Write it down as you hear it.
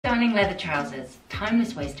Styling leather trousers,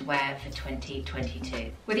 timeless ways to wear for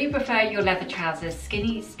 2022. Whether you prefer your leather trousers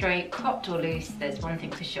skinny, straight, cropped or loose, there's one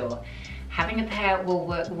thing for sure. Having a pair will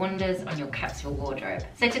work wonders on your capsule wardrobe.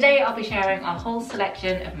 So today I'll be sharing a whole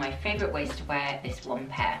selection of my favourite ways to wear this one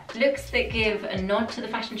pair. Looks that give a nod to the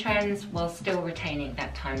fashion trends while still retaining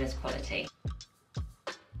that timeless quality.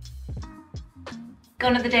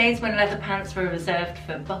 Gone are the days when leather pants were reserved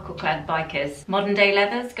for buckle-clad bikers. Modern day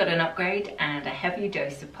leather's got an upgrade and a heavy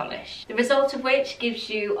dose of polish. The result of which gives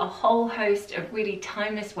you a whole host of really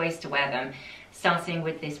timeless ways to wear them, starting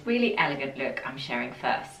with this really elegant look I'm sharing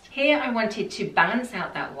first. Here I wanted to balance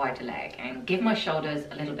out that wider leg and give my shoulders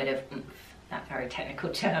a little bit of oomph, that very technical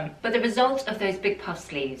term. But the result of those big puff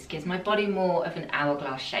sleeves gives my body more of an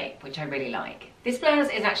hourglass shape, which I really like. This blouse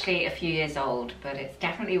is actually a few years old, but it's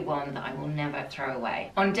definitely one that I will never throw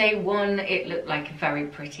away. On day one, it looked like a very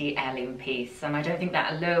pretty heirloom piece, and I don't think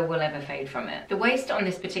that allure will ever fade from it. The waist on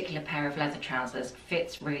this particular pair of leather trousers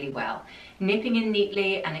fits really well, nipping in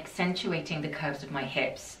neatly and accentuating the curves of my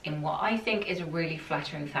hips in what I think is a really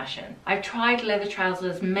flattering fashion. I've tried leather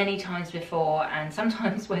trousers many times before, and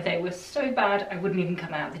sometimes where they were so bad I wouldn't even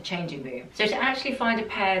come out of the changing room. So to actually find a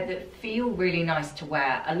pair that feel really nice to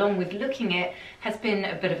wear, along with looking it, has been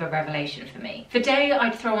a bit of a revelation for me. For day,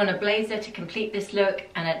 I'd throw on a blazer to complete this look,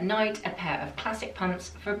 and at night, a pair of classic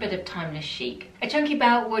pumps for a bit of timeless chic. A chunky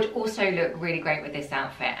belt would also look really great with this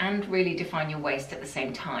outfit and really define your waist at the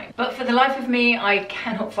same time. But for the life of me, I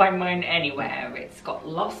cannot find mine anywhere. It's got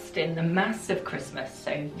lost in the mass of Christmas,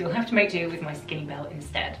 so you'll have to make do with my skinny belt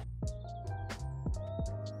instead.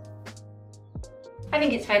 I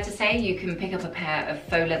think it's fair to say you can pick up a pair of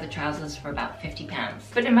faux leather trousers for about £50.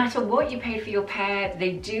 But no matter what you paid for your pair,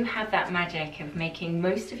 they do have that magic of making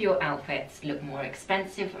most of your outfits look more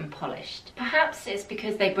expensive and polished. Perhaps it's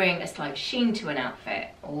because they bring a slight sheen to an outfit,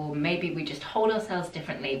 or maybe we just hold ourselves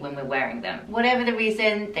differently when we're wearing them. Whatever the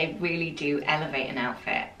reason, they really do elevate an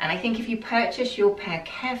outfit. And I think if you purchase your pair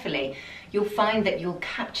carefully, you'll find that you'll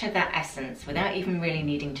capture that essence without even really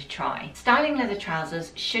needing to try. Styling leather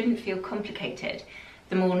trousers shouldn't feel complicated.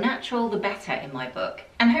 The more natural, the better in my book.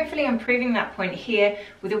 And hopefully I'm proving that point here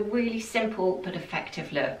with a really simple but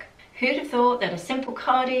effective look. Who'd have thought that a simple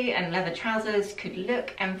cardi and leather trousers could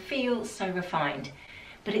look and feel so refined?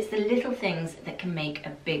 But it's the little things that can make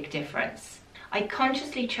a big difference. I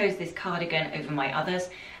consciously chose this cardigan over my others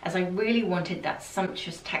as I really wanted that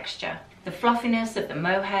sumptuous texture. The fluffiness of the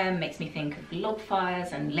mohair makes me think of log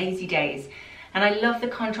fires and lazy days, and I love the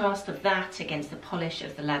contrast of that against the polish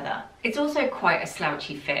of the leather. It's also quite a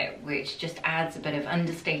slouchy fit, which just adds a bit of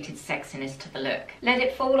understated sexiness to the look. Let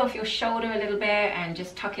it fall off your shoulder a little bit and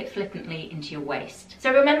just tuck it flippantly into your waist.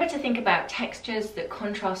 So remember to think about textures that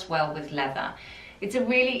contrast well with leather. It's a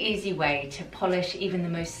really easy way to polish even the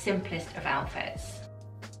most simplest of outfits.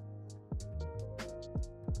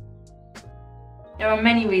 There are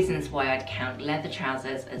many reasons why I'd count leather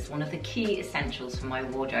trousers as one of the key essentials for my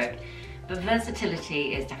wardrobe, but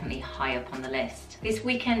versatility is definitely high up on the list. This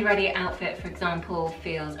weekend ready outfit, for example,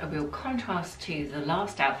 feels a real contrast to the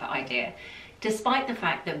last outfit idea, despite the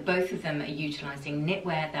fact that both of them are utilising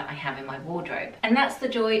knitwear that I have in my wardrobe. And that's the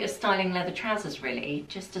joy of styling leather trousers really,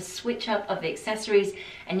 just a switch up of the accessories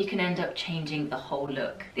and you can end up changing the whole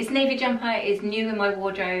look. This navy jumper is new in my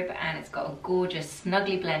wardrobe and it's got a gorgeous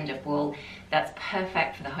snuggly blend of wool that's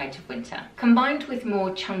perfect for the height of winter. Combined with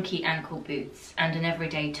more chunky ankle boots and an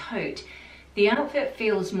everyday tote, the outfit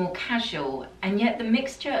feels more casual, and yet the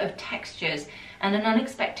mixture of textures and an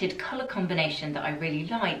unexpected colour combination that I really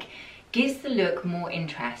like gives the look more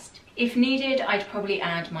interest. If needed, I'd probably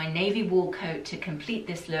add my navy wool coat to complete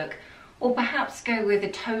this look, or perhaps go with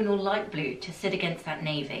a tonal light blue to sit against that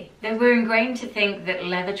navy. Though we're ingrained to think that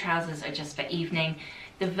leather trousers are just for evening,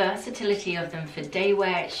 the versatility of them for day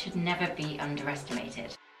wear should never be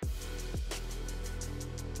underestimated.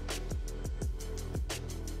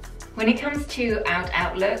 When it comes to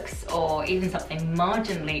out looks, or even something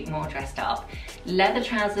marginally more dressed up, leather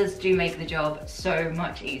trousers do make the job so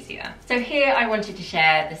much easier. So here I wanted to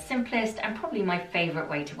share the simplest and probably my favourite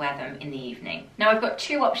way to wear them in the evening. Now I've got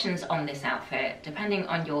two options on this outfit, depending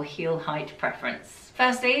on your heel height preference.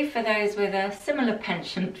 Firstly, for those with a similar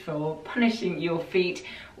penchant for punishing your feet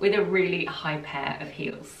with a really high pair of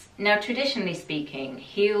heels. Now, traditionally speaking,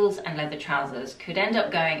 heels and leather trousers could end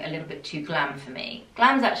up going a little bit too glam for me.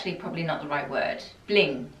 Glam's actually probably not the right word.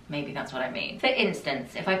 Bling, maybe that's what I mean. For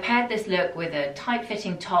instance, if I paired this look with a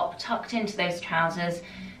tight-fitting top tucked into those trousers,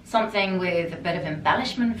 something with a bit of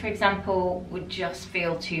embellishment, for example, would just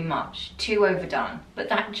feel too much, too overdone. But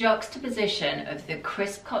that juxtaposition of the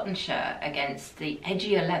crisp cotton shirt against the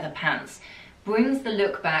edgier leather pants brings the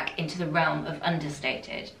look back into the realm of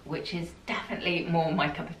understated, which is definitely more my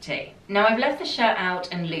cup of tea. Now I've left the shirt out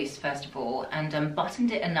and loose first of all, and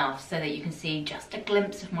unbuttoned it enough so that you can see just a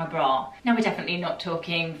glimpse of my bra. Now we're definitely not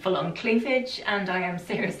talking full-on cleavage, and I am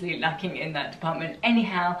seriously lacking in that department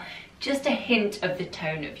anyhow. Just a hint of the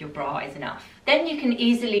tone of your bra is enough. Then you can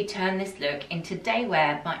easily turn this look into day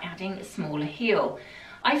wear by adding a smaller heel.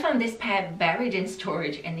 I found this pair buried in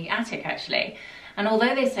storage in the attic actually, and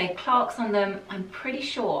although they say Clarks on them, I'm pretty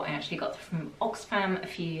sure I actually got them from Oxfam a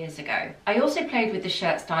few years ago. I also played with the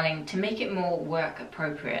shirt styling to make it more work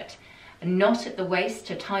appropriate. A knot at the waist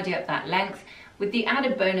to tidy up that length, with the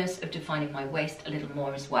added bonus of defining my waist a little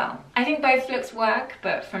more as well. I think both looks work,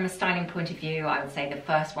 but from a styling point of view, I would say the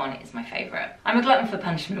first one is my favourite. I'm a glutton for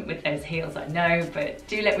punishment with those heels, I know, but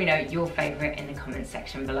do let me know your favourite in the comments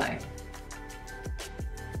section below.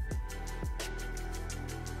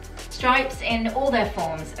 Stripes in all their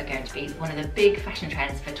forms are going to be one of the big fashion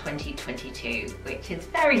trends for 2022, which is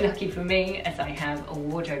very lucky for me as I have a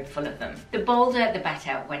wardrobe full of them. The bolder the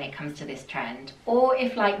better when it comes to this trend. Or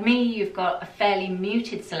if like me, you've got a fairly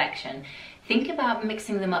muted selection, think about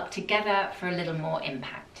mixing them up together for a little more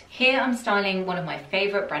impact. Here I'm styling one of my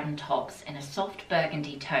favourite Braddon tops in a soft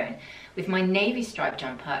burgundy tone with my navy stripe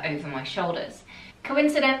jumper over my shoulders.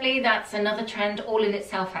 Coincidentally, that's another trend all in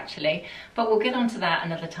itself actually, but we'll get onto that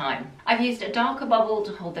another time. I've used a darker bubble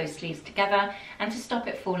to hold those sleeves together and to stop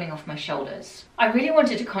it falling off my shoulders. I really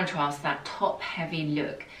wanted to contrast that top heavy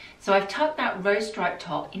look, so I've tucked that rose striped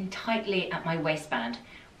top in tightly at my waistband,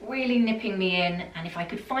 really nipping me in, and if I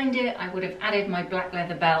could find it, I would have added my black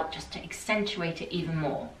leather belt just to accentuate it even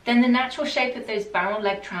more. Then the natural shape of those barrel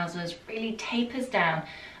leg trousers really tapers down,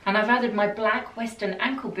 and I've added my black western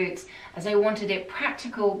ankle boots as I wanted it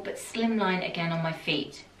practical but slimline again on my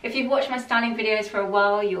feet. If you've watched my styling videos for a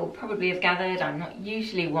while, you'll probably have gathered I'm not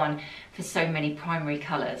usually one for so many primary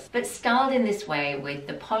colours. But styled in this way with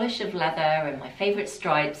the polish of leather and my favourite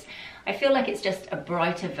stripes, I feel like it's just a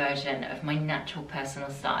brighter version of my natural personal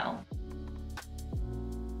style.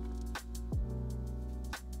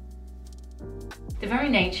 The very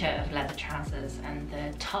nature of leather trousers and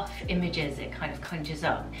the tough images it kind of conjures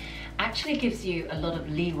up actually gives you a lot of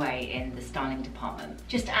leeway in the styling department.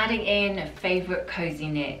 Just adding in a favourite cozy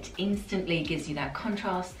knit instantly gives you that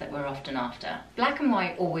contrast that we're often after. Black and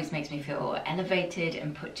white always makes me feel elevated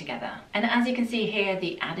and put together. And as you can see here,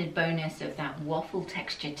 the added bonus of that waffle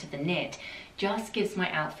texture to the knit just gives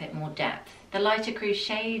my outfit more depth. The lighter crew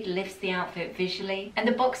shade lifts the outfit visually, and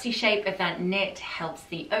the boxy shape of that knit helps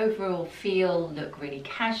the overall feel look really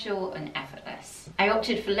casual and effortless. I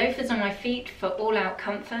opted for loafers on my feet for all-out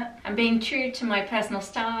comfort, and being true to my personal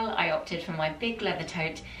style, I opted for my big leather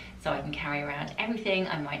tote so I can carry around everything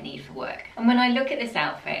I might need for work. And when I look at this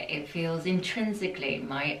outfit, it feels intrinsically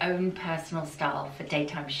my own personal style for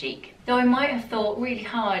daytime chic. Though I might have thought really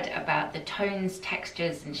hard about the tones,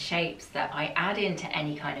 textures and shapes that I add into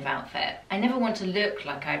any kind of outfit, I never want to look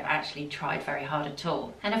like I've actually tried very hard at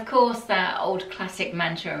all. And of course, that old classic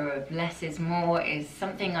mantra of less is more is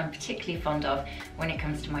something I'm particularly fond of when it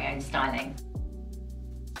comes to my own styling.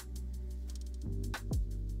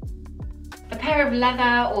 A pair of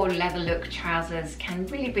leather or leather look trousers can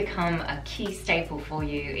really become a key staple for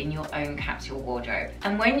you in your own capsule wardrobe.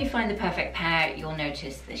 And when you find the perfect pair, you'll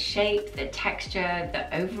notice the shape, the texture,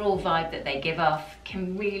 the overall vibe that they give off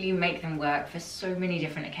can really make them work for so many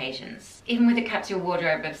different occasions. Even with a capsule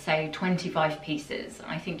wardrobe of say 25 pieces,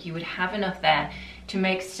 I think you would have enough there to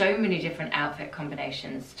make so many different outfit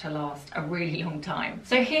combinations to last a really long time.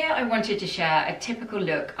 So here I wanted to share a typical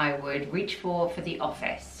look I would reach for the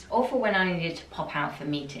office, or for when I needed to pop out for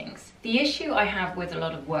meetings. The issue I have with a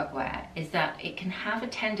lot of workwear is that it can have a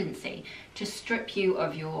tendency to strip you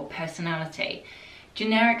of your personality.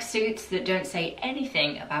 Generic suits that don't say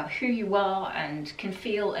anything about who you are and can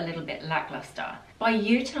feel a little bit lackluster. By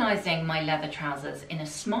utilising my leather trousers in a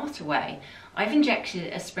smarter way, I've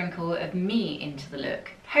injected a sprinkle of me into the look.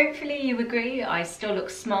 Hopefully you agree I still look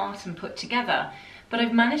smart and put together, but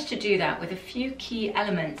I've managed to do that with a few key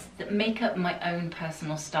elements that make up my own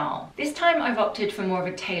personal style. This time I've opted for more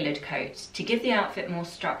of a tailored coat to give the outfit more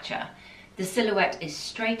structure. The silhouette is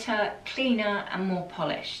straighter, cleaner and more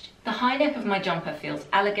polished. The high neck of my jumper feels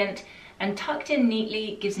elegant, and tucked in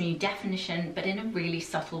neatly gives me definition but in a really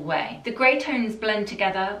subtle way. The grey tones blend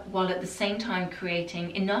together while at the same time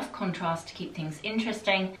creating enough contrast to keep things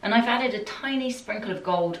interesting, and I've added a tiny sprinkle of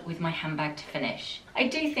gold with my handbag to finish. I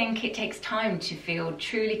do think it takes time to feel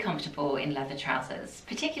truly comfortable in leather trousers,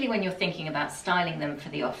 particularly when you're thinking about styling them for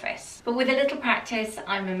the office. But with a little practice,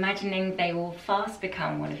 I'm imagining they will fast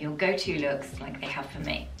become one of your go-to looks like they have for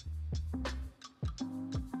me.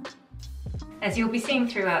 As you'll be seeing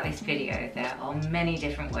throughout this video, there are many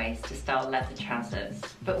different ways to style leather trousers,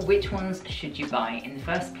 but which ones should you buy in the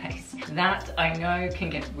first place? That, I know,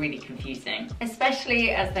 can get really confusing,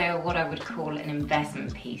 especially as they are what I would call an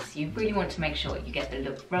investment piece. You really want to make sure you get the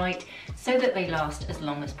look right so that they last as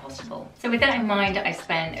long as possible. So with that in mind, I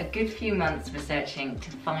spent a good few months researching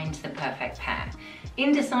to find the perfect pair.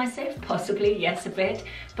 Indecisive, possibly, yes a bit,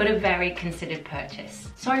 but a very considered purchase.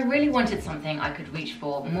 So I really wanted something I could reach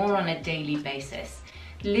for more on a daily basis.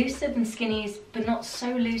 Looser than skinnies, but not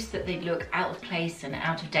so loose that they'd look out of place and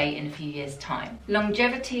out of date in a few years' time.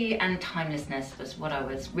 Longevity and timelessness was what I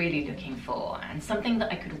was really looking for, and something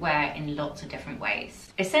that I could wear in lots of different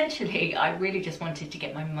ways. Essentially, I really just wanted to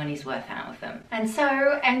get my money's worth out of them. And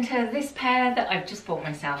so, enter this pair that I've just bought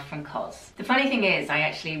myself from COS. The funny thing is, I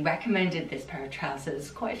actually recommended this pair of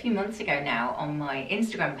trousers quite a few months ago now on my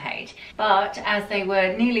Instagram page, but as they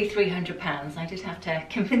were nearly £300, I did have to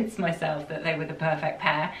convince myself that they were the perfect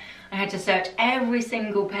pair. I had to search every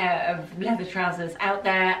single pair of leather trousers out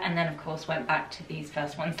there, and then of course went back to these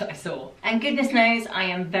first ones that I saw. And goodness knows, I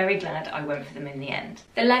am very glad I went for them in the end.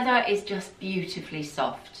 The leather is just beautifully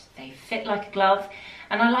soft. They fit like a glove,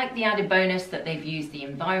 and I like the added bonus that they've used the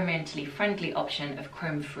environmentally friendly option of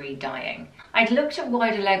chrome-free dyeing. I'd looked at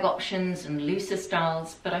wider leg options and looser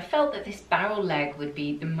styles, but I felt that this barrel leg would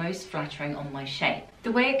be the most flattering on my shape.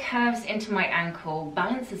 The way it curves into my ankle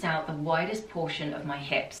balances out the widest portion of my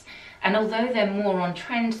hips, and although they're more on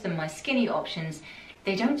trend than my skinny options,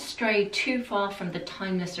 they don't stray too far from the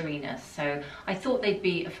timeless arena, so I thought they'd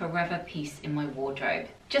be a forever piece in my wardrobe.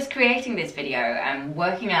 Just creating this video and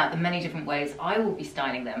working out the many different ways I will be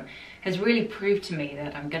styling them has really proved to me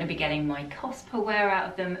that I'm going to be getting my cost per wear out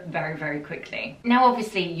of them very, very quickly. Now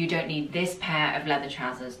obviously you don't need this pair of leather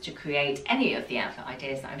trousers to create any of the outfit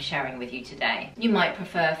ideas that I'm sharing with you today. You might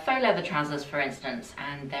prefer faux leather trousers, for instance,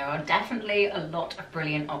 and there are definitely a lot of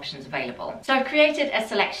brilliant options available. So I've created a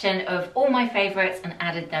selection of all my favourites and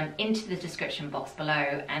added them into the description box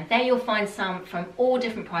below, and there you'll find some from all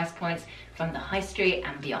different price points from the high street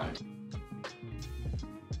and beyond.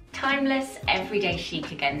 Timeless, everyday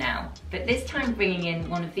chic again now, but this time bringing in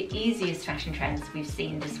one of the easiest fashion trends we've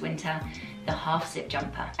seen this winter, the half-zip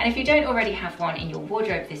jumper. And if you don't already have one in your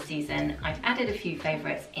wardrobe this season, I've added a few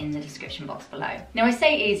favourites in the description box below. Now I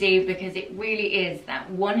say easy because it really is that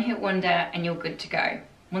one-hit wonder and you're good to go.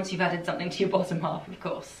 Once you've added something to your bottom half, of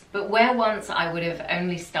course. But where once I would have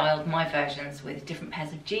only styled my versions with different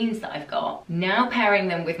pairs of jeans that I've got, now pairing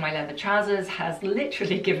them with my leather trousers has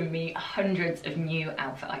literally given me hundreds of new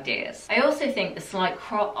outfit ideas. I also think the slight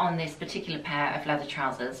crop on this particular pair of leather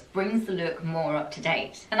trousers brings the look more up to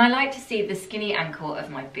date. And I like to see the skinny ankle of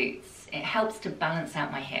my boots. It helps to balance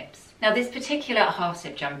out my hips. Now this particular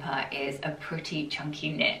half-zip jumper is a pretty chunky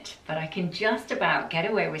knit, but I can just about get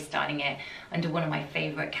away with styling it under one of my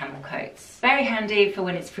favourite camel coats. Very handy for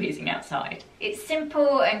when it's freezing outside. It's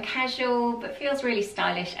simple and casual, but feels really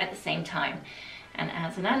stylish at the same time. And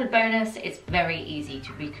as an added bonus, it's very easy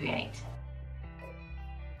to recreate.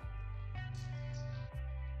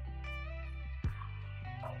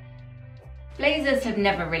 Blazers have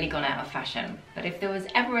never really gone out of fashion, but if there was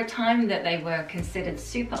ever a time that they were considered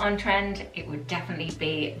super on trend, it would definitely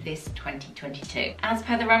be this 2022. As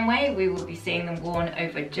per the runway, we will be seeing them worn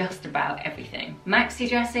over just about everything. Maxi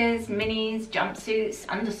dresses, minis, jumpsuits,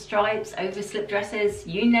 under stripes, over slip dresses,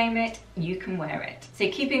 you name it, you can wear it.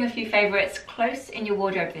 So keeping a few favourites close in your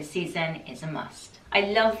wardrobe this season is a must. I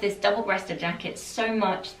love this double-breasted jacket so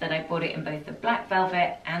much that I bought it in both the black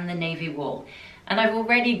velvet and the navy wool. And I've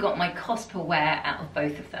already got my cost per wear out of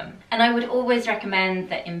both of them. And I would always recommend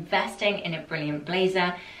that investing in a brilliant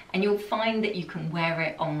blazer, and you'll find that you can wear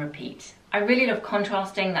it on repeat. I really love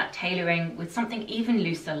contrasting that tailoring with something even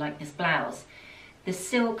looser like this blouse. The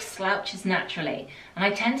silk slouches naturally, and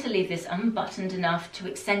I tend to leave this unbuttoned enough to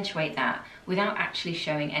accentuate that without actually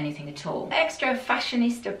showing anything at all. Extra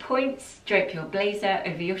fashionista points, drape your blazer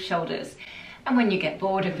over your shoulders. And when you get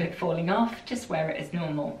bored of it falling off, just wear it as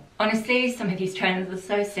normal. Honestly, some of these trends are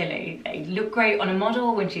so silly. They look great on a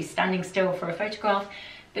model when she's standing still for a photograph,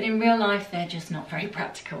 but in real life, they're just not very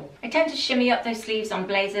practical. I tend to shimmy up those sleeves on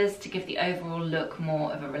blazers to give the overall look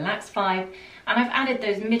more of a relaxed vibe, and I've added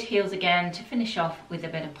those mid heels again to finish off with a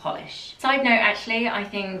bit of polish. Side note, actually, I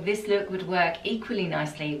think this look would work equally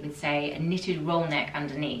nicely with, say, a knitted roll neck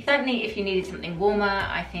underneath. Certainly, if you needed something warmer,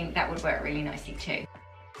 I think that would work really nicely too.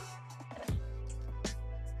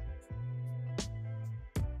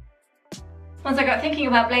 Once I got thinking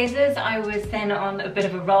about blazers, I was then on a bit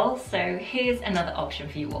of a roll, so here's another option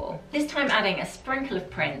for you all. This time adding a sprinkle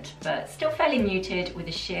of print, but still fairly muted, with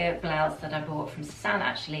a sheer blouse that I bought from Susanne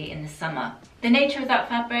actually in the summer. The nature of that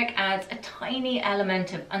fabric adds a tiny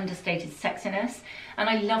element of understated sexiness, and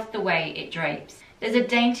I love the way it drapes. There's a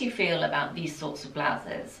dainty feel about these sorts of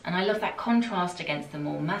blouses, and I love that contrast against the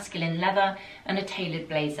more masculine leather and a tailored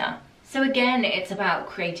blazer. So again, it's about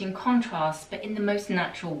creating contrast, but in the most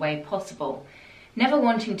natural way possible. Never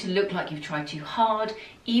wanting to look like you've tried too hard,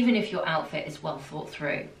 even if your outfit is well thought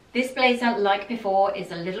through. This blazer, like before,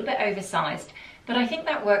 is a little bit oversized, but I think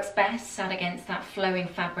that works best sat against that flowing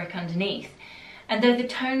fabric underneath. And though the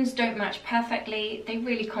tones don't match perfectly, they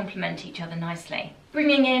really complement each other nicely.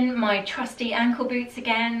 Bringing in my trusty ankle boots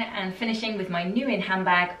again, and finishing with my new in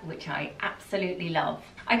handbag, which I absolutely love.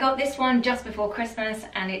 I got this one just before Christmas,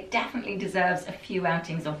 and it definitely deserves a few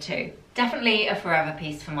outings or two. Definitely a forever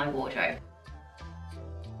piece for my wardrobe.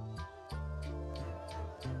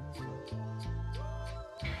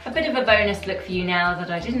 A bit of a bonus look for you now that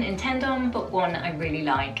I didn't intend on, but one I really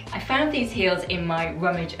like. I found these heels in my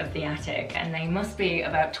rummage of the attic, and they must be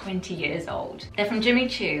about 20 years old. They're from Jimmy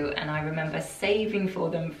Choo, and I remember saving for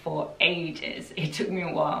them for ages. It took me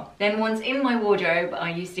a while. Then once in my wardrobe, I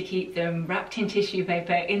used to keep them wrapped in tissue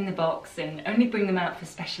paper in the box and only bring them out for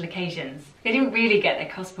special occasions. They didn't really get their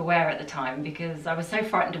cost per wear at the time because I was so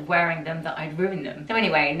frightened of wearing them that I'd ruin them. So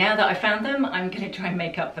anyway, now that I found them, I'm gonna try and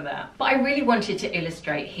make up for that. But I really wanted to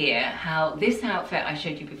illustrate here how this outfit I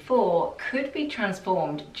showed you before could be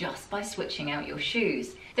transformed just by switching out your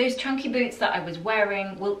shoes. Those chunky boots that I was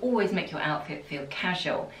wearing will always make your outfit feel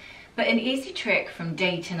casual, but an easy trick from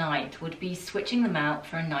day to night would be switching them out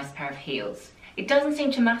for a nice pair of heels. It doesn't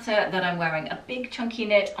seem to matter that I'm wearing a big chunky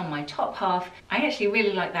knit on my top half. I actually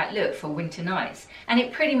really like that look for winter nights, and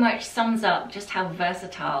it pretty much sums up just how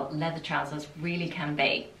versatile leather trousers really can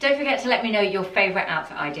be. Don't forget to let me know your favourite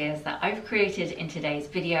outfit ideas that I've created in today's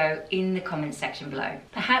video in the comments section below.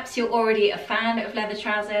 Perhaps you're already a fan of leather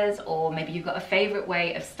trousers, or maybe you've got a favourite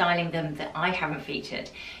way of styling them that I haven't featured.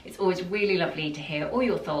 It's always really lovely to hear all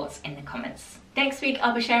your thoughts in the comments. Next week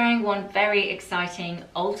I'll be sharing one very exciting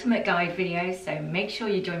ultimate guide video, so make sure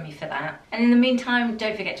you join me for that. And in the meantime,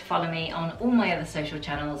 don't forget to follow me on all my other social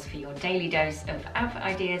channels for your daily dose of outfit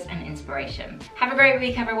ideas and inspiration. Have a great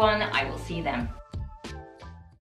week everyone, I will see you then.